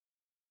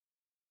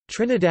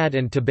Trinidad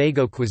and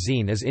Tobago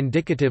cuisine is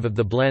indicative of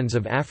the blends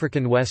of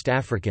African West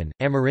African,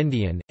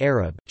 Amerindian,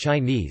 Arab,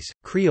 Chinese,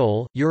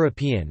 Creole,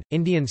 European,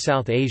 Indian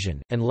South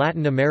Asian, and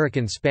Latin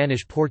American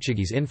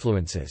Spanish-Portuguese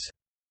influences.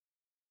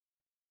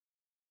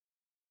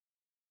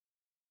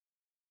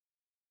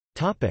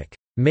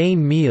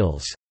 Main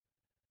meals.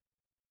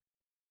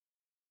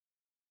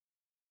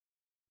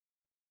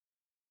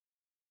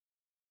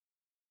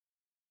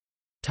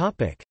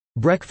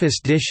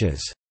 Breakfast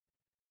dishes.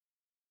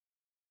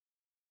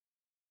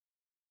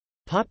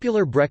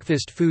 Popular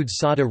breakfast food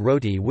sada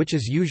roti, which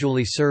is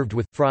usually served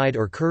with fried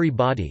or curry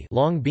body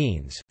long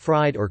beans,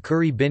 fried or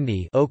curry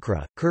bindi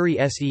okra, curry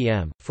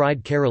sem,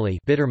 fried karali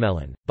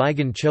bittermelon,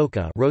 baigan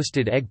choka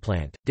roasted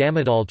eggplant,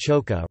 damadal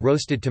choka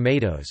roasted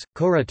tomatoes,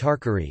 kora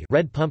tarkari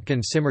red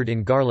pumpkin simmered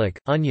in garlic,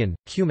 onion,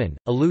 cumin,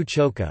 aloo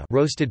choka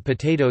roasted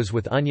potatoes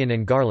with onion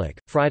and garlic,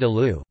 fried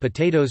aloo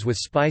potatoes with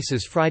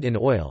spices fried in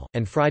oil,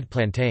 and fried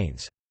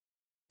plantains.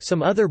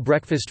 Some other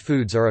breakfast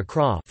foods are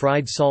akra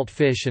fried salt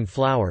fish and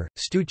flour,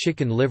 stewed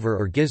chicken liver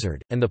or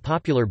gizzard, and the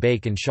popular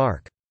bake and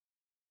shark.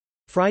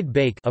 Fried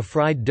bake, a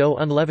fried dough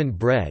unleavened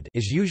bread,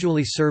 is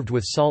usually served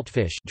with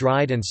saltfish,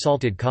 dried and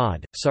salted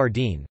cod,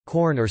 sardine,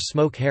 corn or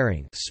smoke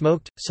herring,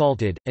 smoked,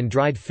 salted, and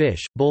dried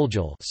fish,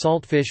 boljol,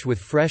 saltfish with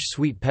fresh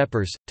sweet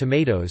peppers,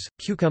 tomatoes,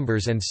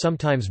 cucumbers and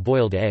sometimes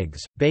boiled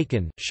eggs,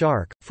 bacon,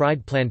 shark,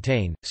 fried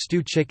plantain,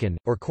 stewed chicken,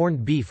 or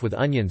corned beef with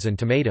onions and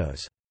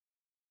tomatoes.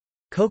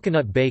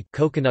 Coconut bake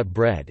coconut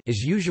bread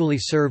is usually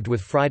served with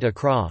fried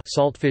akra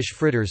saltfish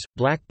fritters,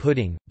 black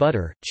pudding,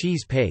 butter,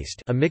 cheese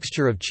paste a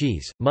mixture of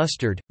cheese,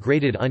 mustard,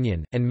 grated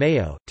onion, and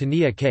mayo,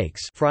 tania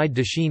cakes fried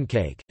dasheen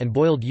cake, and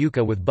boiled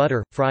yuca with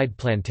butter, fried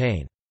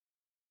plantain.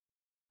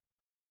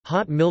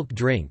 Hot milk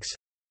drinks.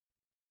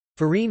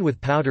 Farine with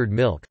powdered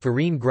milk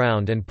farine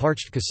ground and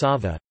parched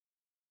cassava.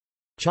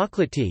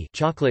 Chocolate tea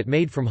chocolate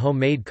made from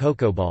homemade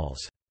cocoa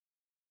balls.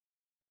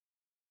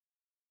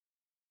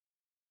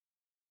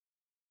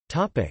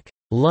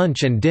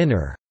 Lunch and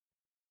dinner.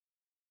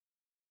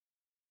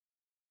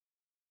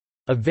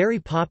 A very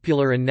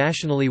popular and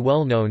nationally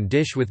well-known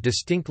dish with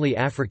distinctly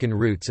African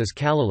roots is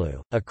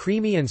callaloo, a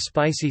creamy and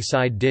spicy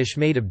side dish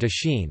made of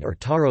dasheen or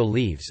taro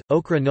leaves,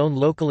 okra known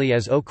locally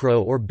as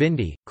okro or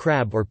bindi,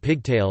 crab or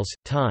pigtails,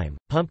 thyme,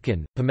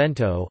 pumpkin,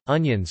 pimento,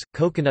 onions,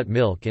 coconut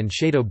milk and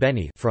shado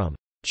beni from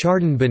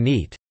chardon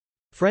benit,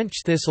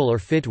 French thistle or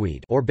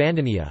fitweed or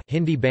bandania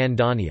Hindi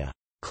bandania,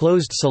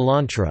 closed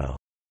cilantro,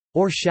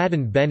 or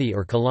shadon beni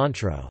or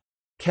cilantro.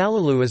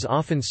 Callaloo is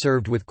often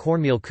served with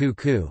cornmeal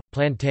cuckoo,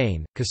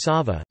 plantain,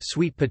 cassava,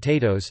 sweet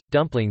potatoes,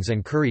 dumplings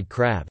and curried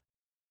crab.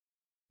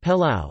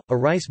 Pilau, a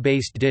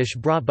rice-based dish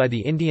brought by the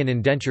Indian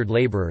indentured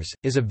laborers,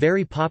 is a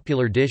very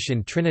popular dish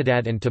in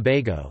Trinidad and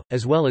Tobago,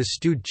 as well as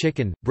stewed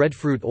chicken,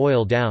 breadfruit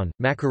oil down,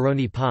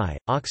 macaroni pie,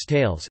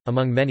 oxtails,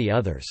 among many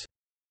others.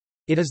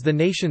 It is the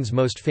nation's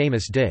most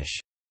famous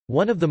dish.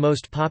 One of the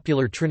most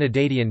popular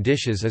Trinidadian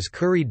dishes is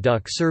curried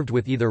duck served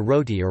with either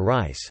roti or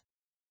rice.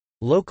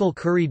 Local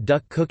curried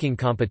duck cooking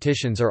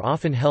competitions are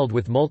often held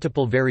with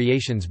multiple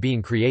variations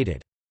being created.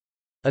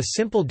 A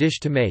simple dish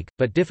to make,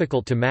 but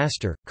difficult to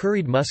master,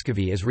 curried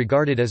muscovy is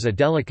regarded as a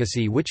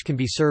delicacy which can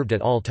be served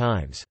at all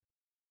times.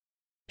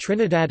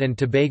 Trinidad and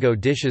Tobago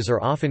dishes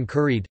are often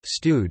curried,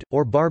 stewed,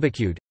 or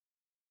barbecued.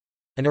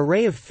 An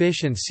array of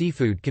fish and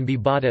seafood can be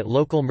bought at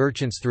local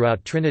merchants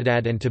throughout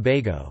Trinidad and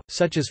Tobago,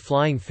 such as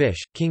flying fish,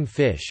 king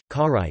fish,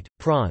 carite,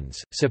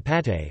 prawns,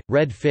 sapate,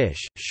 red fish,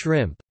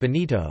 shrimp,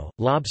 bonito,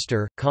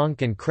 lobster,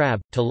 conch and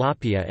crab,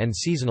 tilapia and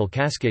seasonal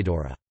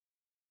cascadora.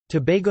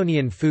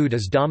 Tobagonian food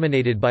is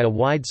dominated by a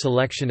wide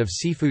selection of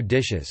seafood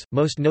dishes,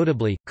 most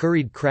notably,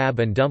 curried crab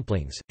and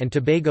dumplings, and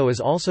Tobago is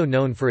also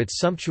known for its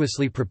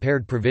sumptuously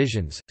prepared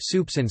provisions,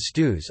 soups and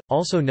stews,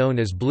 also known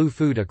as blue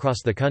food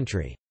across the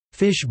country.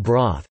 Fish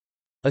broth,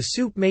 a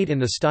soup made in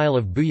the style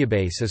of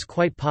bouillabaisse, is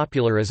quite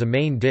popular as a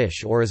main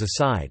dish or as a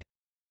side.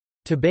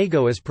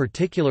 Tobago is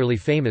particularly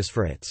famous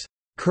for its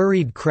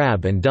curried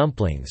crab and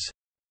dumplings.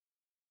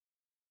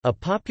 A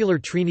popular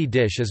Trini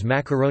dish is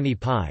macaroni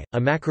pie, a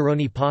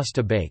macaroni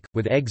pasta bake,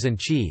 with eggs and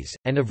cheese,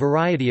 and a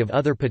variety of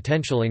other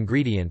potential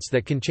ingredients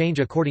that can change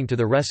according to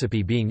the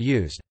recipe being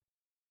used.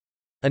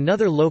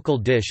 Another local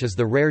dish is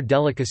the rare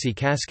delicacy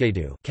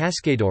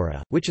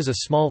cascadora, which is a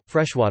small,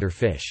 freshwater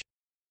fish.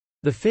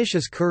 The fish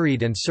is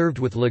curried and served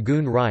with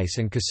lagoon rice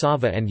and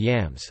cassava and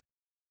yams.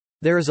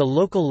 There is a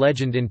local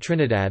legend in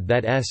Trinidad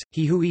that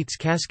he who eats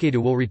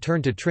cascadu will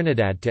return to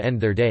Trinidad to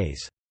end their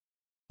days.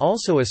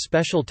 Also, a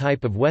special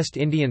type of West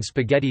Indian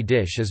spaghetti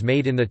dish is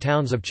made in the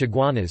towns of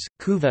Chaguanas,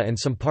 Cuva and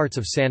some parts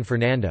of San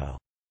Fernando.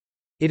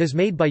 It is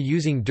made by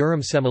using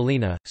durum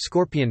semolina,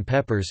 scorpion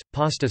peppers,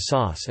 pasta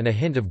sauce and a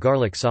hint of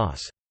garlic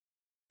sauce.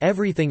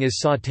 Everything is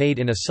sautéed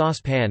in a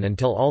saucepan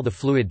until all the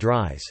fluid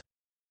dries.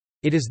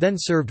 It is then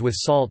served with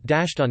salt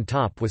dashed on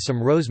top with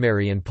some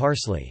rosemary and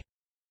parsley.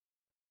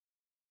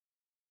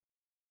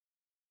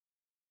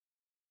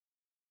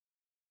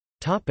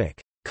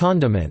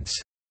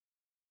 Condiments.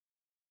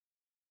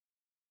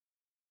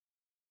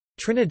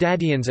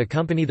 Trinidadians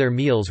accompany their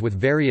meals with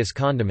various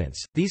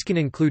condiments. These can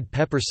include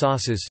pepper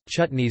sauces,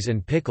 chutneys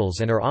and pickles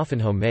and are often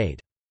homemade.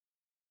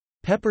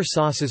 Pepper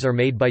sauces are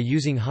made by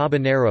using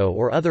habanero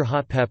or other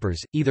hot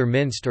peppers, either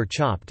minced or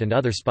chopped, and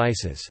other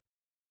spices.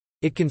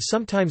 It can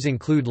sometimes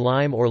include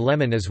lime or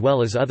lemon as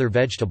well as other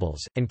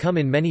vegetables, and come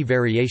in many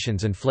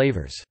variations and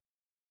flavors.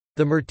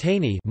 The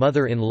murtani,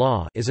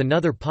 mother-in-law, is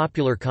another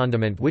popular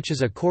condiment, which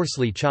is a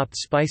coarsely chopped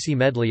spicy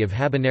medley of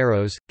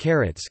habaneros,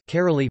 carrots,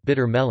 caroli,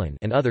 bitter melon,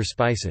 and other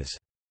spices.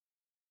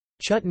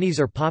 Chutneys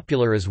are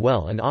popular as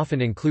well and often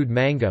include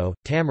mango,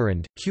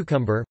 tamarind,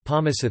 cucumber,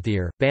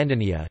 pomasathir,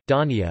 bandania,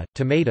 dhania,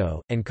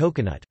 tomato, and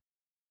coconut.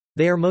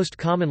 They are most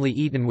commonly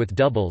eaten with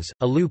doubles,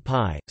 aloo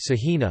pie,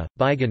 sahina,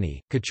 baigani,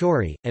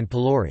 kachori, and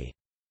pilori.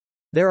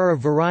 There are a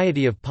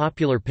variety of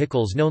popular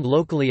pickles known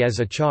locally as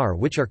achar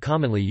which are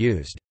commonly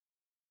used.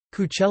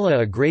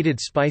 Kuchela, a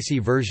grated spicy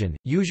version,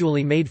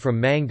 usually made from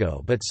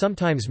mango but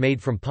sometimes made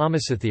from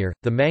pomasathir,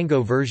 the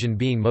mango version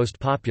being most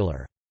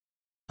popular.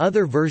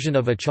 Other version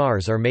of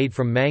achars are made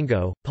from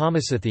mango,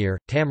 pomasathir,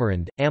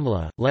 tamarind,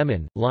 amla,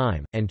 lemon,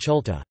 lime, and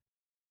cholta.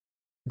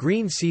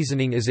 Green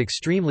seasoning is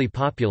extremely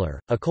popular,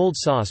 a cold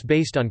sauce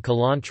based on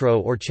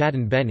cilantro or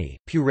chatan beni,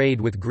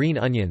 pureed with green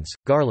onions,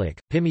 garlic,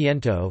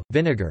 pimiento,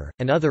 vinegar,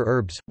 and other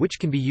herbs, which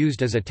can be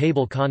used as a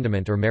table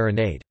condiment or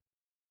marinade.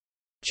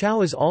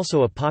 Chow is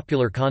also a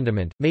popular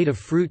condiment, made of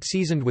fruit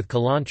seasoned with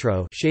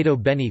cilantro, shado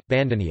beni,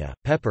 bandania,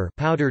 pepper,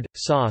 powdered,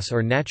 sauce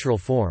or natural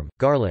form,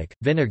 garlic,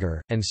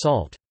 vinegar, and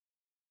salt.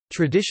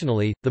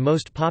 Traditionally, the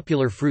most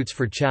popular fruits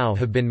for chow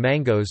have been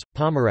mangoes,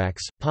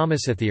 pomerancs,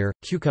 pomasathir,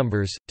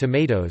 cucumbers,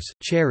 tomatoes,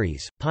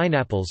 cherries,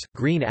 pineapples,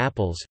 green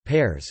apples,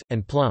 pears,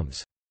 and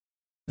plums.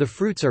 The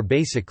fruits are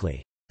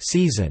basically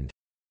seasoned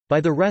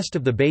by the rest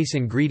of the base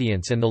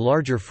ingredients, and the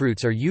larger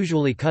fruits are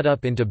usually cut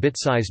up into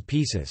bit-sized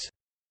pieces.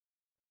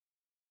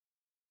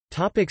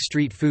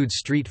 Street foods.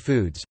 Street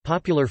foods,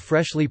 popular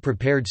freshly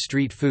prepared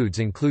street foods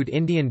include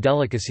Indian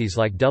delicacies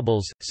like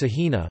doubles,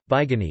 sahina,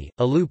 baigani,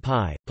 aloo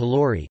pie,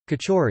 pilori,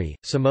 kachori,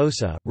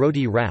 samosa,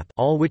 roti wrap,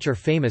 all which are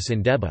famous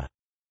in Deba.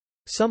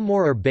 Some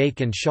more are bake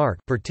and shark,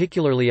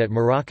 particularly at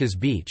Maracas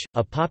Beach,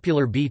 a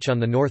popular beach on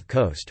the north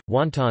coast,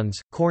 wontons,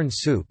 corn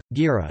soup,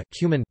 gira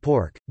cumin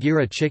pork,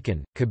 gira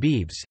chicken,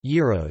 kebabs,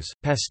 gyros,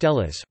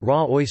 pastelas,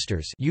 raw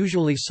oysters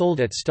usually sold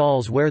at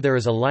stalls where there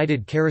is a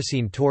lighted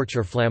kerosene torch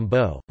or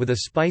flambeau, with a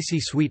spicy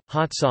sweet,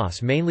 hot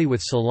sauce mainly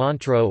with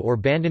cilantro or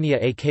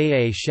bandania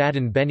aka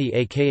shadon beni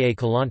aka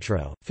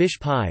cilantro, fish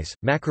pies,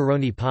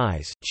 macaroni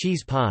pies,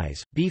 cheese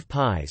pies, beef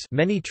pies.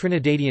 Many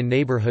Trinidadian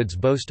neighborhoods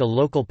boast a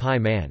local pie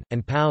man,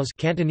 and paos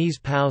Cantonese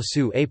pao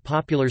su, a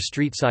popular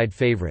street-side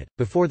favorite,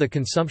 before the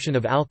consumption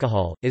of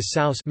alcohol, is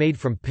souse made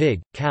from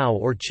pig, cow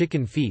or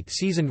chicken feet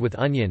seasoned with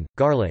onion,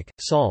 garlic,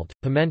 salt,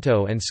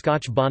 pimento and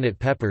Scotch bonnet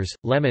peppers,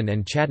 lemon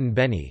and chatan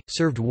beni,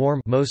 served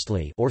warm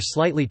mostly or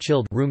slightly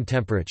chilled room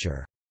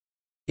temperature.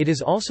 It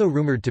is also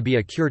rumored to be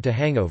a cure to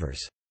hangovers.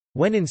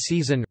 When in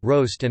season,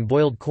 roast and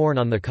boiled corn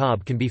on the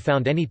cob can be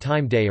found any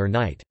time day or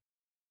night.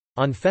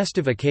 On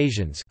festive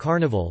occasions,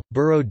 Carnival,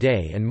 Burro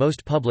Day and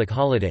most public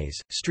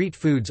holidays, street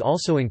foods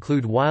also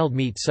include wild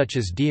meat such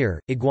as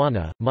deer,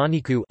 iguana,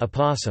 maniku,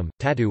 opossum,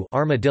 tatu,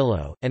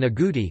 armadillo, and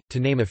agouti,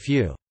 to name a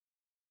few.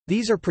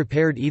 These are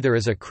prepared either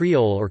as a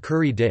Creole or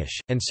curry dish,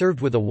 and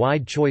served with a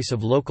wide choice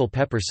of local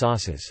pepper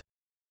sauces.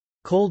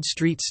 Cold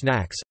street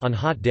snacks. On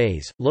hot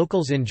days,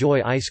 locals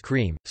enjoy ice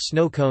cream,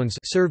 snow cones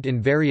served in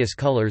various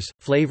colors,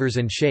 flavors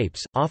and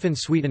shapes, often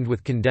sweetened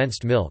with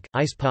condensed milk,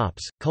 ice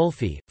pops,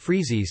 kulfi,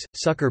 freezies,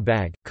 sucker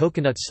bag,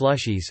 coconut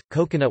slushies,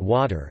 coconut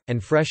water,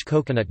 and fresh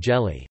coconut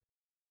jelly.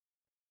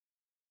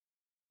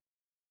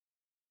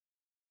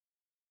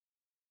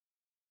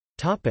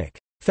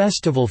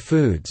 Festival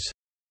foods.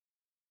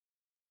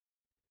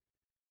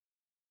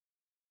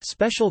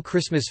 Special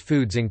Christmas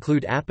foods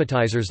include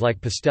appetizers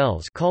like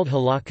pastels called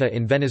halaka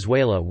in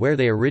Venezuela where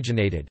they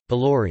originated,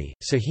 pilori,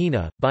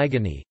 sahina,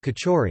 baigani,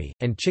 kachori,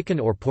 and chicken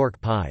or pork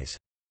pies.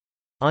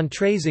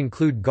 Entrees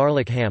include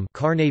garlic ham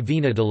carne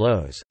vina de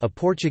los, a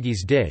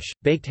Portuguese dish,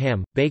 baked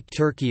ham, baked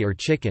turkey or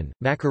chicken,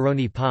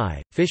 macaroni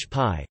pie, fish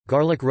pie,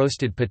 garlic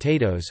roasted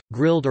potatoes,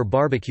 grilled or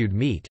barbecued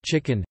meat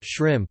chicken,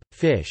 shrimp,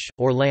 fish,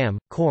 or lamb,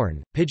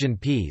 corn, pigeon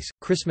peas,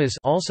 Christmas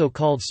also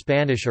called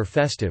Spanish or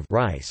festive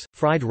rice,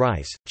 fried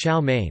rice,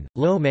 chow mein,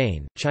 lo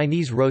mein,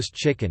 Chinese roast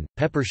chicken,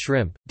 pepper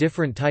shrimp,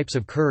 different types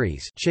of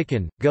curries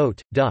chicken,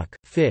 goat, duck,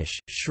 fish,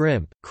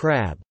 shrimp,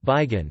 crab,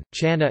 baigan,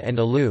 chana and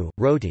aloo,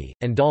 roti,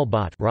 and dal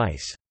bhat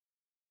rice.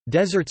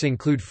 Desserts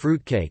include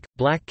fruitcake,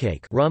 black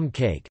cake, rum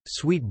cake,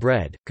 sweet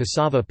bread,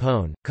 cassava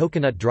pone,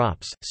 coconut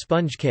drops,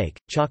 sponge cake,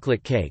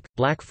 chocolate cake,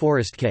 black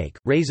forest cake,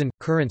 raisin,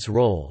 currants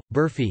roll,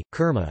 burfi,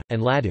 kurma,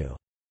 and laddu.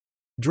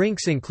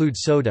 Drinks include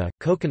soda,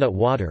 coconut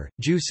water,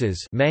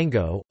 juices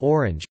mango,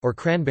 orange, or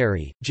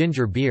cranberry,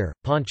 ginger beer,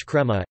 punch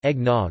crema,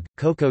 eggnog,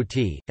 cocoa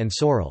tea, and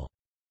sorrel.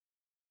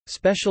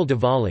 Special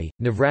Diwali,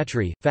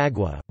 Navratri,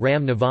 Phagwa,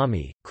 Ram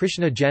Navami,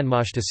 Krishna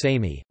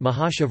Janmashtami,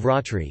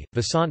 Mahashivratri,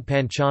 Vasant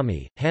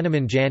Panchami,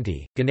 Hanuman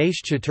Jayanti,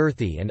 Ganesh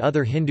Chaturthi and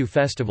other Hindu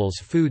festivals.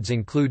 Foods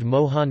include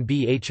mohan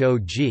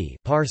bhog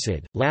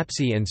parsid,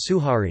 lapsi and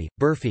suhari,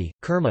 burfi,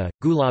 kurma,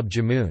 gulab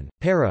jamun,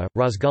 para,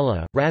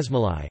 rasgulla,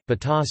 rasmalai,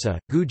 batasa,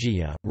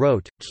 gujia,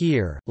 rot,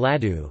 kheer,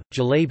 laddu,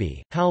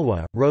 jalebi,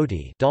 halwa,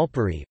 roti,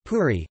 dalpuri,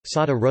 puri,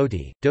 sada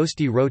roti,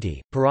 dosti roti,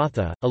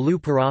 paratha, aloo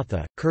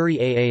paratha, curry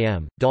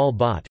aam, dal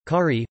bhat,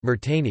 kari,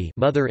 murtani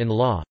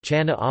mother-in-law,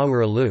 chana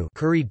aur aloo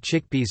curried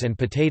chickpeas and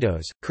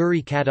potatoes,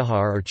 curry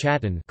katahar or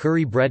chatan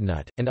curry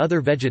breadnut, and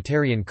other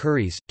vegetarian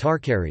curries,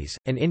 tarkaris,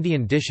 and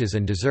Indian dishes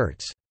and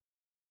desserts.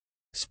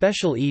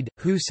 Special Eid,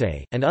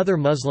 Husay, and other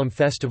Muslim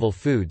festival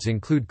foods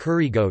include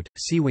curry goat,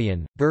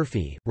 siwiyan,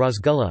 burfi,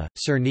 rasgulla,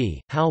 surni,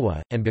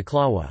 halwa, and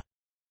baklawa.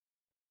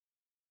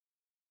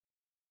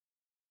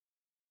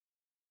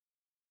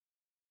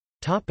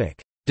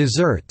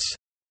 Desserts.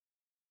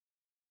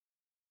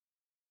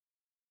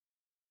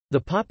 The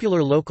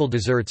popular local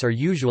desserts are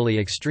usually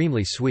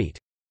extremely sweet.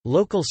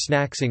 Local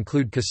snacks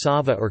include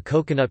cassava or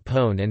coconut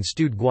pone and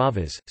stewed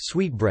guavas,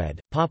 sweetbread,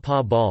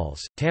 pawpaw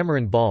balls,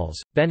 tamarind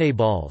balls, bene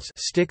balls,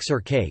 sticks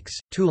or cakes,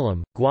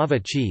 tulam,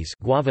 guava cheese,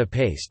 guava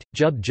paste,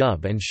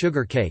 jub and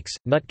sugar cakes,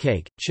 nut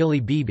cake,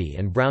 chili bibi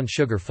and brown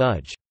sugar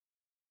fudge.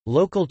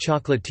 Local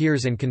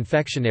chocolatiers and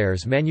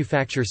confectionaires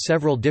manufacture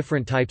several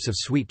different types of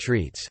sweet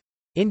treats.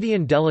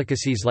 Indian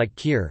delicacies like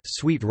kheer,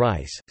 sweet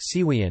rice,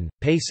 siwiyan,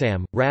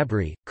 paisam,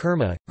 rabri,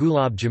 kurma,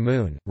 gulab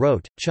jamun,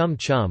 rot, chum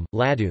chum,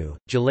 laddu,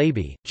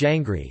 jalebi,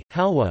 jangri,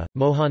 halwa,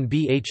 mohan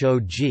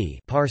bhog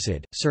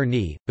parsid,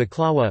 surni,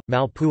 baklawa,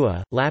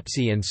 malpua,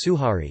 lapsi and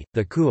suhari,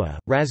 the kua,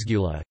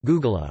 rasgulla,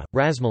 gugula,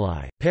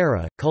 rasmalai,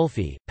 para,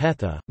 kulfi,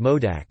 petha,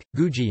 modak,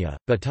 gujia,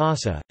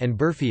 batasa, and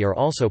burfi are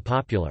also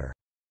popular.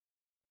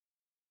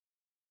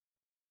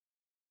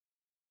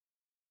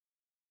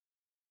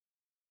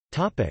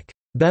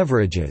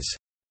 Beverages.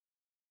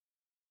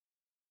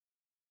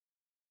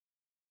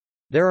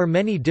 There are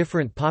many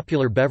different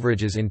popular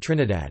beverages in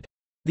Trinidad.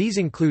 These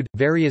include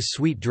various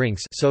sweet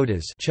drinks,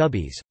 sodas,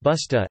 chubbies,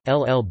 busta,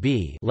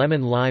 LLB,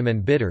 lemon lime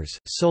and bitters,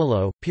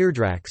 Solo,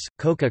 Peardrax,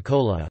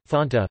 Coca-Cola,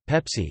 Fanta,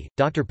 Pepsi,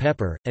 Dr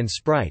Pepper, and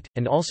Sprite,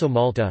 and also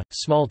Malta,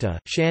 Smalta,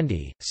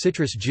 Shandy,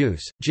 citrus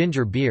juice,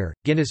 ginger beer,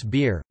 Guinness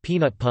beer,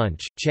 peanut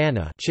punch,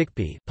 chana,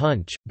 chickpea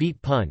punch,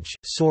 beet punch,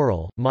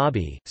 sorrel,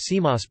 mabi,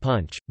 seamoss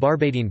punch,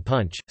 barbadine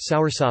punch,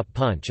 soursop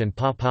punch and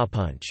paw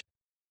punch.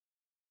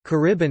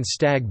 Carib and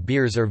Stag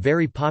beers are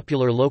very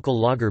popular local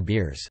lager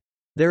beers.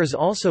 There is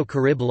also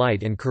Carib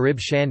Light and Carib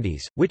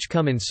Shandies, which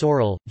come in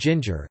sorrel,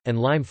 ginger, and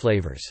lime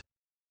flavors.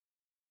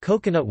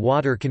 Coconut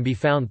water can be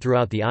found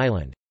throughout the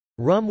island.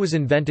 Rum was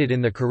invented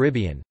in the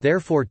Caribbean,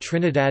 therefore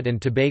Trinidad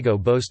and Tobago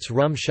boasts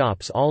rum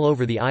shops all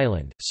over the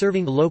island,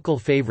 serving local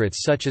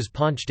favorites such as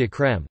Ponche de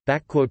Crème,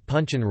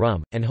 Punchin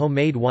rum, and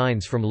homemade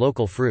wines from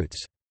local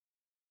fruits.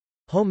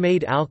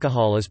 Homemade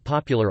alcohol is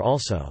popular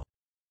also.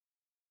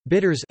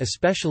 Bitters,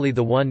 especially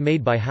the one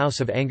made by House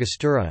of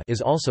Angostura,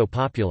 is also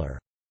popular.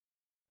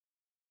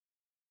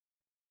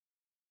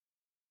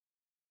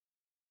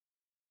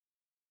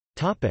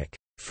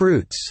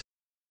 Fruits.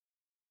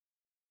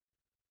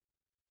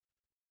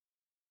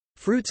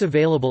 Fruits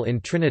available in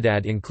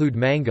Trinidad include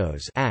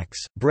mangoes, axe,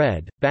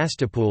 bread,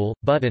 bastapul,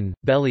 button,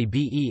 belly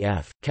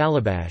bef,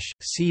 calabash,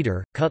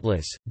 cedar,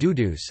 cutlass,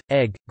 dudus,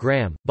 egg,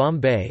 gram,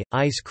 bombay,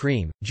 ice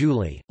cream,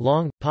 julie,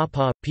 long,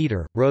 pawpaw,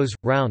 peter, rose,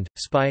 round,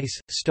 spice,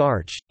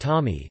 starch,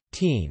 tommy,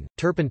 teen,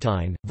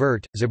 turpentine,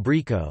 vert,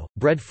 zabrico,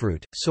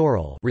 breadfruit,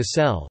 sorrel,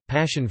 ricel,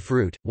 passion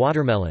fruit,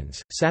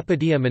 watermelons,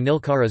 sapodia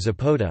manilcara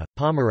zapota,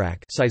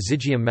 pomerac,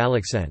 Syzygium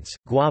malaxense,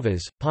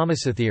 guavas,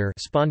 pomacithear,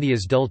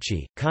 Spondias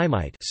dulce,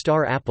 kaimite,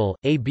 star apple,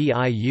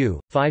 abiu,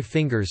 five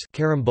fingers,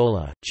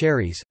 carambola,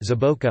 cherries,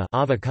 zaboka,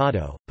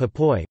 avocado,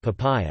 papoy,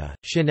 papaya,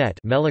 chinette,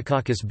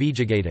 Melicoccus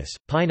bijugatus,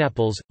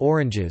 pineapples,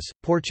 oranges,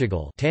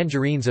 Portugal,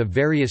 tangerines of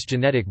various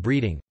genetic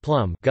breeding,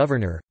 plum,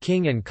 governor,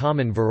 king and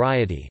common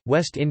variety,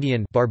 West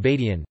Indian,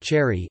 Barbadian,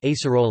 cherry,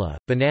 acerola,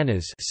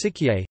 bananas,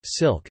 Sikier,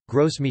 silk,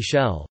 Gros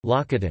Michel,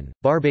 Locaton,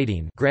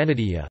 Barbadine,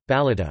 Granadilla,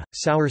 Balata,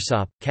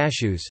 soursop,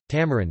 cashews,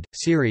 tamarind,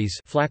 ceres,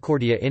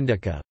 Flacordia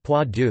indica,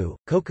 pois doux,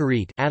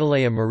 cocorite,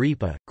 Adelaia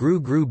maripa, gru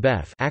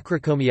beef,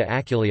 Acrocomia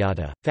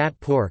aculeata, fat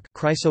pork,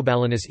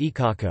 Chrysobalanus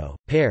icaco,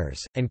 pears,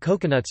 and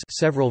coconuts,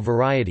 several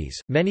varieties.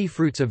 Many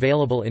fruits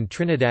available in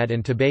Trinidad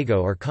and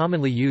Tobago are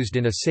commonly used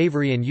in a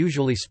savory and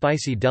usually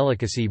spicy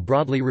delicacy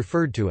broadly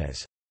referred to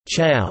as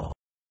chow.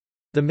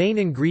 The main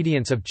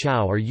ingredients of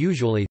chow are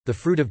usually the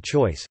fruit of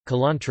choice,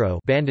 cilantro,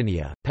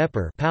 bandania,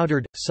 pepper,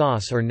 powdered,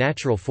 sauce or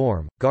natural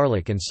form,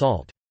 garlic and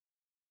salt.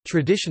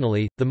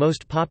 Traditionally, the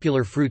most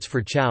popular fruits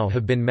for chow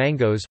have been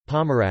mangoes,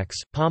 pomeracs,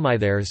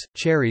 pomithers,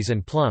 cherries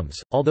and plums,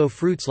 although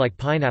fruits like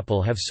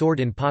pineapple have soared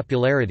in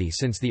popularity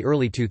since the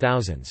early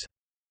 2000s.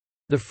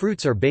 The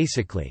fruits are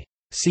basically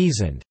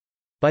seasoned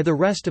by the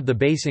rest of the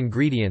base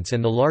ingredients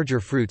and the larger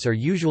fruits are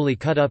usually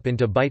cut up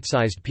into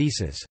bite-sized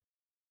pieces.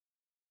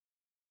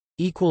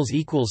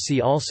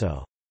 See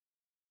also